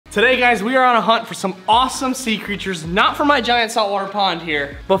Today, guys, we are on a hunt for some awesome sea creatures, not for my giant saltwater pond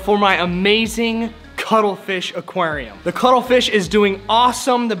here, but for my amazing cuttlefish aquarium. The cuttlefish is doing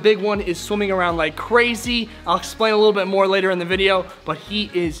awesome. The big one is swimming around like crazy. I'll explain a little bit more later in the video, but he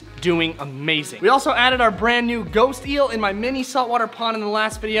is doing amazing. We also added our brand new ghost eel in my mini saltwater pond in the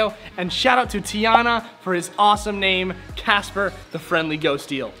last video, and shout out to Tiana for his awesome name, Casper, the friendly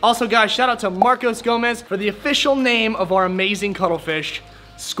ghost eel. Also, guys, shout out to Marcos Gomez for the official name of our amazing cuttlefish,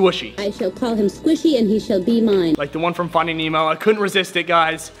 Squishy. I shall call him Squishy and he shall be mine. Like the one from Finding Nemo. I couldn't resist it,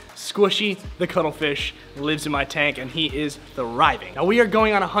 guys. Squishy, the cuttlefish, lives in my tank and he is thriving. Now we are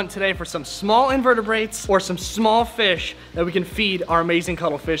going on a hunt today for some small invertebrates or some small fish that we can feed our amazing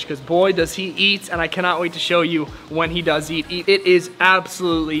cuttlefish, because boy does he eat, and I cannot wait to show you when he does eat. It is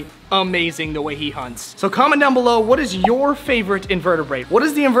absolutely amazing the way he hunts. So comment down below, what is your favorite invertebrate? What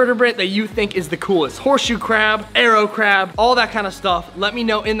is the invertebrate that you think is the coolest? Horseshoe crab, arrow crab, all that kind of stuff. Let me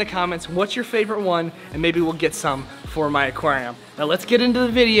know in the comments what's your favorite one, and maybe we'll get some for my aquarium. Now let's get into the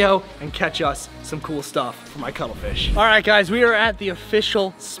video and catch us some cool stuff for my cuttlefish. All right, guys, we are at the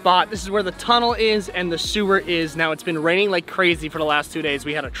official spot. This is where the tunnel is and the sewer is. Now, it's been raining like crazy for the last 2 days.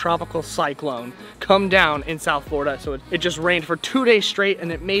 We had a tropical cyclone come down in South Florida, so it just rained for 2 days straight,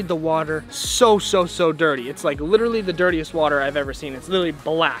 and it made the water so dirty. It's like literally the dirtiest water I've ever seen. It's literally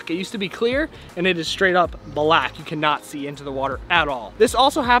black. It used to be clear, and it is straight up black. You cannot see into the water at all. This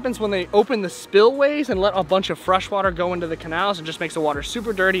also happens when they open the spillways and let a bunch of fresh water go into the canals. It just makes the water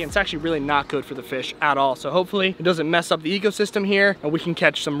super dirty, and it's actually really not good for the fish at all. So hopefully it doesn't mess up the ecosystem here, and we can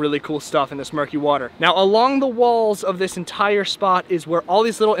catch some really cool stuff in this murky water. Now, along the walls of this entire spot is where all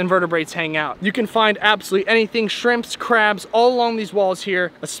these little invertebrates hang out. You can find absolutely anything, shrimps, crabs, all along these walls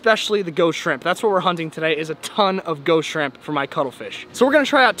here, especially the ghost shrimp. That's what we're hunting today, is a ton of ghost shrimp for my cuttlefish. So we're gonna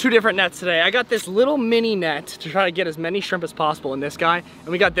try out 2 different nets today. I got this little mini net to try to get as many shrimp as possible in this guy, and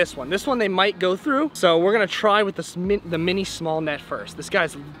we got this one. This one they might go through, so we're gonna try with the mini small net first. This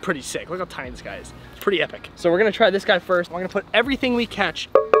guy's pretty sick. Look how tiny this guy is. It's pretty epic. So we're gonna try this guy first. We're gonna put everything we catch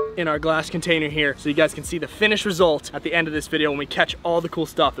in our glass container here so you guys can see the finished result at the end of this video when we catch all the cool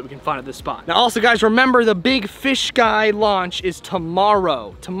stuff that we can find at this spot. Now also, guys, remember the big Fish Guy launch is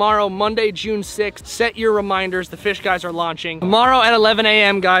tomorrow. Tomorrow, Monday, June 6th. Set your reminders. The Fish Guys are launching. Tomorrow at 11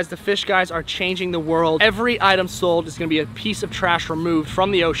 a.m., guys, the Fish Guys are changing the world. Every item sold is gonna be a piece of trash removed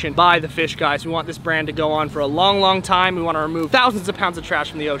from the ocean by the Fish Guys. We want this brand to go on for a long time. We wanna remove thousands of pounds of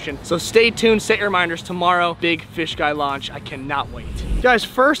trash from the ocean. So stay tuned, set your reminders. Tomorrow, big Fish Guy launch. I cannot wait. Guys,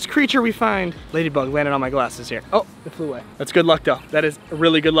 first creature we find, ladybug landed on my glasses here. Oh, it flew away. That's good luck though. That is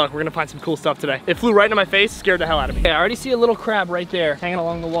really good luck. We're gonna find some cool stuff today. It flew right into my face, scared the hell out of me. Okay, I already see a little crab right there hanging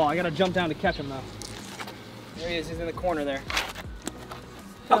along the wall. I gotta jump down to catch him though. There he is, he's in the corner there.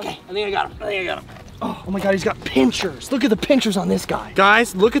 Okay, I think I got him. Oh my God, he's got pinchers. Look at the pinchers on this guy.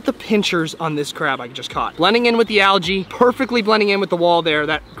 Guys, look at the pinchers on this crab I just caught. Blending in with the algae, perfectly blending in with the wall there.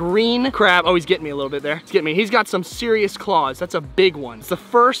 That green crab, oh, he's getting me a little bit there. He's getting me. He's got some serious claws. That's a big one. It's the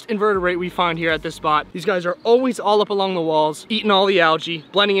first invertebrate we find here at this spot. These guys are always all up along the walls, eating all the algae,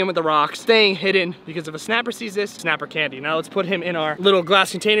 blending in with the rocks, staying hidden, because if a snapper sees this, snapper candy. Now let's put him in our little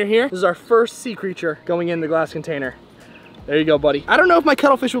glass container here. This is our first sea creature going in the glass container. There you go, buddy. I don't know if my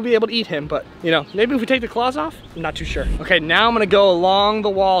cuttlefish will be able to eat him, but you know, maybe if we take the claws off, I'm not too sure. Okay, now I'm gonna go along the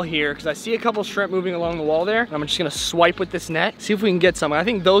wall here because I see a couple shrimp moving along the wall there. And I'm just gonna swipe with this net, see if we can get some. I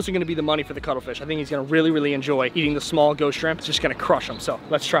think those are gonna be the money for the cuttlefish. I think he's gonna really enjoy eating the small ghost shrimp. It's just gonna crush them, so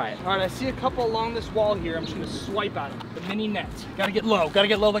let's try it. All right, I see a couple along this wall here. I'm just gonna swipe at them. The mini net. Gotta get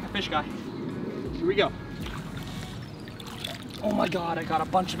low like a fish guy. Here we go. Oh my God, I got a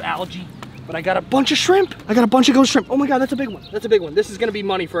bunch of algae. But I got a bunch of shrimp. I got a bunch of ghost shrimp. Oh my God, that's a big one. That's a big one. This is gonna be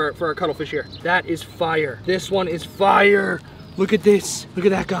money for our cuttlefish here. That is fire. This one is fire. Look at this. Look at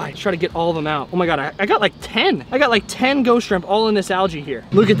that guy. Let's try to get all of them out. Oh my God, I got like 10. I got like 10 ghost shrimp all in this algae here.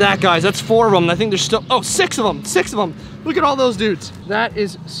 Look at that, guys. That's 4 of them. I think there's still, oh, 6 of them. 6 of them. Look at all those dudes. That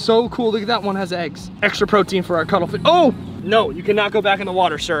is so cool. Look at that one has eggs. Extra protein for our cuttlefish. Oh! No, you cannot go back in the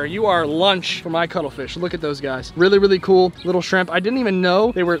water, sir. You are lunch for my cuttlefish. Look at those guys. Really cool little shrimp. I didn't even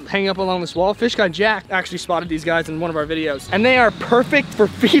know they were hanging up along this wall. Fish Guy Jack actually spotted these guys in one of our videos. And they are perfect for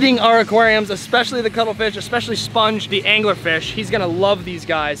feeding our aquariums, especially the cuttlefish, especially Sponge, the anglerfish. He's gonna love these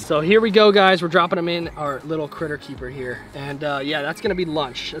guys. So here we go, guys. We're dropping them in our little critter keeper here. And yeah, that's gonna be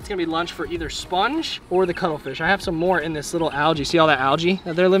lunch. That's gonna be lunch for either Sponge or the cuttlefish. I have some more in this little algae. See all that algae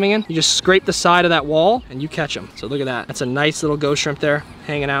that they're living in? You just scrape the side of that wall and you catch them. So look at that. That's a nice little ghost shrimp there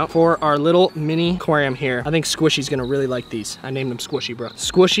hanging out for our little mini aquarium here. I think Squishy's gonna really like these. I named him Squishy, bro.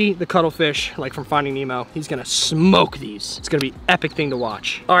 Squishy, the cuttlefish, like from Finding Nemo. He's gonna smoke these. It's gonna be an epic thing to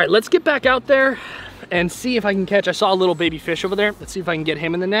watch. All right, let's get back out there and see if I can catch, I saw a little baby fish over there. Let's see if I can get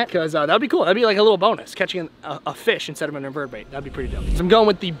him in the net, because that'd be cool. That'd be like a little bonus, catching a fish instead of an invertebrate. That'd be pretty dope. So I'm going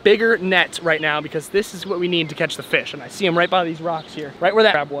with the bigger net right now, because this is what we need to catch the fish. And I see him right by these rocks here, right where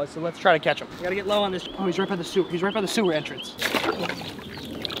that crab was. So let's try to catch him. I gotta get low on this. Oh, he's right by the sewer. He's right by the sewer entrance.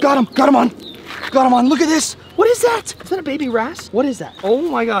 Got him on. Got him on, look at this. What is that? Is that a baby wrasse? What is that? Oh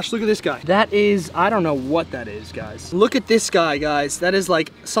my gosh, look at this guy. That is, I don't know what that is, guys. Look at this guy, guys. That is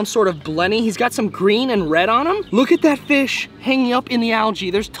like some sort of blenny. He's got some green and red on him. Look at that fish hanging up in the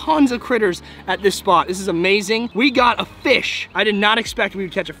algae. There's tons of critters at this spot. This is amazing. We got a fish. I did not expect we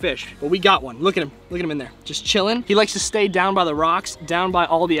would catch a fish, but we got one. Look at him. Look at him in there, just chilling. He likes to stay down by the rocks, down by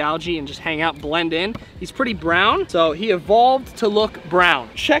all the algae, and just hang out, blend in. He's pretty brown, so he evolved to look brown.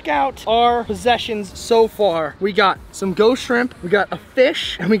 Check out our possessions so far. We got some ghost shrimp, we got a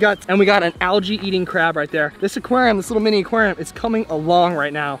fish, and we got an algae eating crab right there. This aquarium, this little mini aquarium, is coming along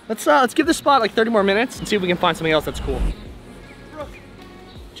right now. Let's give this spot like 30 more minutes and see if we can find something else that's cool.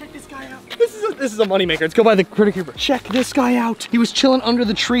 Check this guy out. This is a moneymaker. Let's go by the critter keeper. Check this guy out. He was chilling under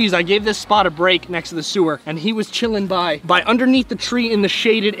the trees. I gave this spot a break next to the sewer, and he was chilling by underneath the tree in the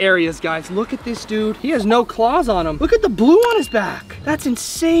shaded areas, guys. Look at this dude. He has no claws on him. Look at the blue on his back. That's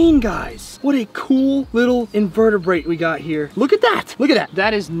insane, guys. What a cool little invertebrate we got here. Look at that. Look at that.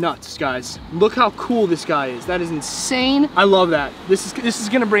 That is nuts, guys. Look how cool this guy is. That is insane. I love that. This is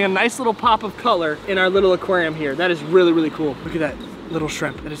gonna bring a nice little pop of color in our little aquarium here. That is really, really cool. Look at that little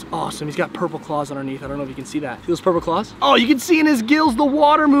shrimp. That is awesome. He's got purple claws underneath. I don't know if you can see that. See those purple claws? Oh, you can see in his gills, the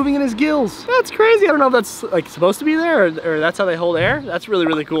water moving in his gills. That's crazy. I don't know if that's like supposed to be there or that's how they hold air. That's really,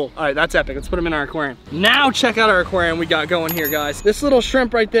 really cool. All right, that's epic. Let's put him in our aquarium. Now check out our aquarium we got going here, guys. This little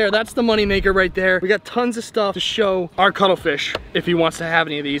shrimp right there, that's the money maker right there. We got tons of stuff to show our cuttlefish if he wants to have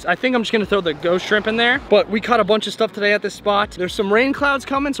any of these. I think I'm just gonna throw the ghost shrimp in there, but we caught a bunch of stuff today at this spot. There's some rain clouds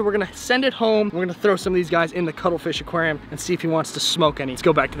coming, so we're gonna send it home. We're gonna throw some of these guys in the cuttlefish aquarium and see if he wants to smoke any. Let's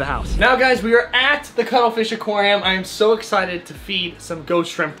go back to the house. Now guys, we are at the cuttlefish aquarium. I am so excited to feed some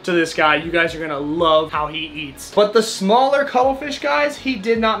ghost shrimp to this guy. You guys are gonna love how he eats. But the smaller cuttlefish, guys, he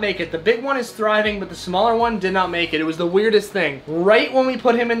did not make it. The big one is thriving, but the smaller one did not make it. It was the weirdest thing. Right when we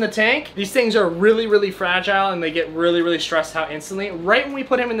put him in the tank, these things are really, really fragile and they get really, really stressed out instantly. Right when we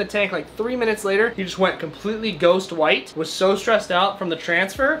put him in the tank, like 3 minutes later, he just went completely ghost white, was so stressed out from the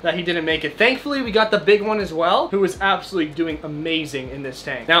transfer that he didn't make it. Thankfully, we got the big one as well, who was absolutely doing amazing in this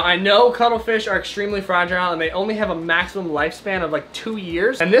tank. Now, I know cuttlefish are extremely fragile and they only have a maximum lifespan of like 2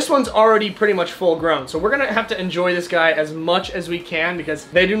 years. And this one's already pretty much full grown. So we're gonna have to enjoy this guy as much as we can because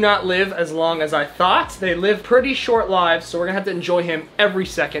they do not live as long as I thought. They live pretty short lives. So we're gonna have to enjoy him every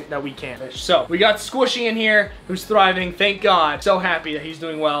second that we can. So we got Squishy in here who's thriving. Thank God. So happy that he's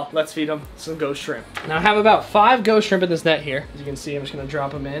doing well. Let's feed him some ghost shrimp. Now I have about 5 ghost shrimp in this net here. As you can see, I'm just gonna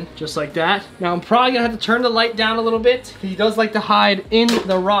drop him in just like that. Now I'm probably gonna have to turn the light down a little bit. He does like to hide in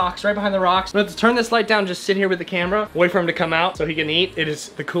the rocks, right behind the rocks. I'm gonna have to turn this light down, just sit here with the camera, wait for him to come out so he can eat. It is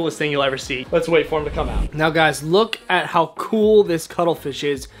the coolest thing you'll ever see. Let's wait for him to come out. Now guys, look at how cool this cuttlefish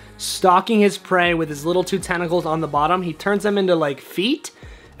is. Stalking his prey with his little 2 tentacles on the bottom. He turns them into like feet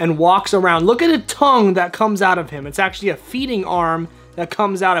and walks around. Look at a tongue that comes out of him. It's actually a feeding arm that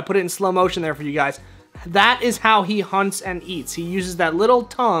comes out. I put it in slow motion there for you guys. That is how he hunts and eats. He uses that little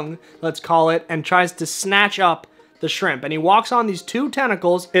tongue, let's call it, and tries to snatch up the shrimp. And he walks on these 2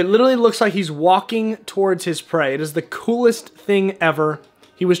 tentacles. It literally looks like he's walking towards his prey. It is the coolest thing ever.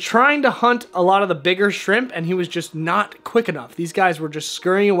 He was trying to hunt a lot of the bigger shrimp and he was just not quick enough. These guys were just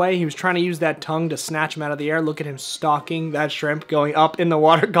scurrying away. He was trying to use that tongue to snatch him out of the air. Look at him stalking that shrimp, going up in the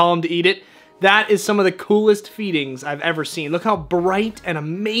water column to eat it. That is some of the coolest feedings I've ever seen. Look how bright and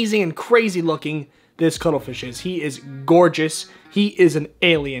amazing and crazy looking this cuttlefish is. He is gorgeous. He is an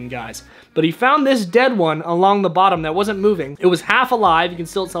alien, guys. But he found this dead one along the bottom that wasn't moving. It was half alive. You can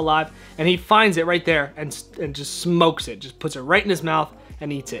still tell alive. And he finds it right there and just smokes it. Just puts it right in his mouth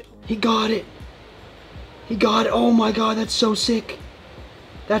and eats it. He got it. He got it. Oh my God, that's so sick.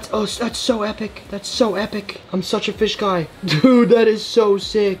 That's so epic. That's so epic. I'm such a fish guy. Dude, that is so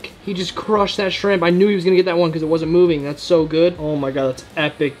sick. He just crushed that shrimp. I knew he was gonna get that one because it wasn't moving. That's so good. Oh my God, that's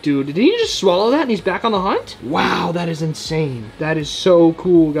epic, dude. Did he just swallow that and he's back on the hunt? Wow, that is insane. That is so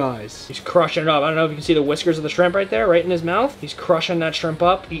cool, guys. He's crushing it up. I don't know if you can see the whiskers of the shrimp right there, right in his mouth. He's crushing that shrimp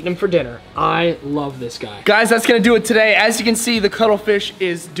up, eating him for dinner. I love this guy. Guys, that's gonna do it today. As you can see, the cuttlefish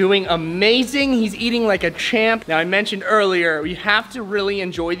is doing amazing. He's eating like a champ. Now, I mentioned earlier, we have to really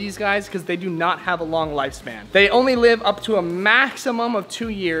enjoy enjoy these guys because they do not have a long lifespan. They only live up to a maximum of 2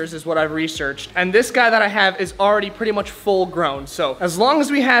 years is what I've researched. And this guy that I have is already pretty much full grown. So as long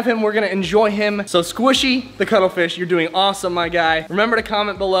as we have him, we're gonna enjoy him. So Squishy, the cuttlefish, you're doing awesome, my guy. Remember to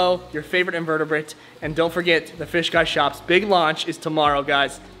comment below your favorite invertebrate. And don't forget, the Fish Guy Shop's big launch is tomorrow,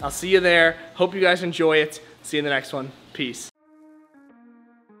 guys. I'll see you there. Hope you guys enjoy it. See you in the next one. Peace.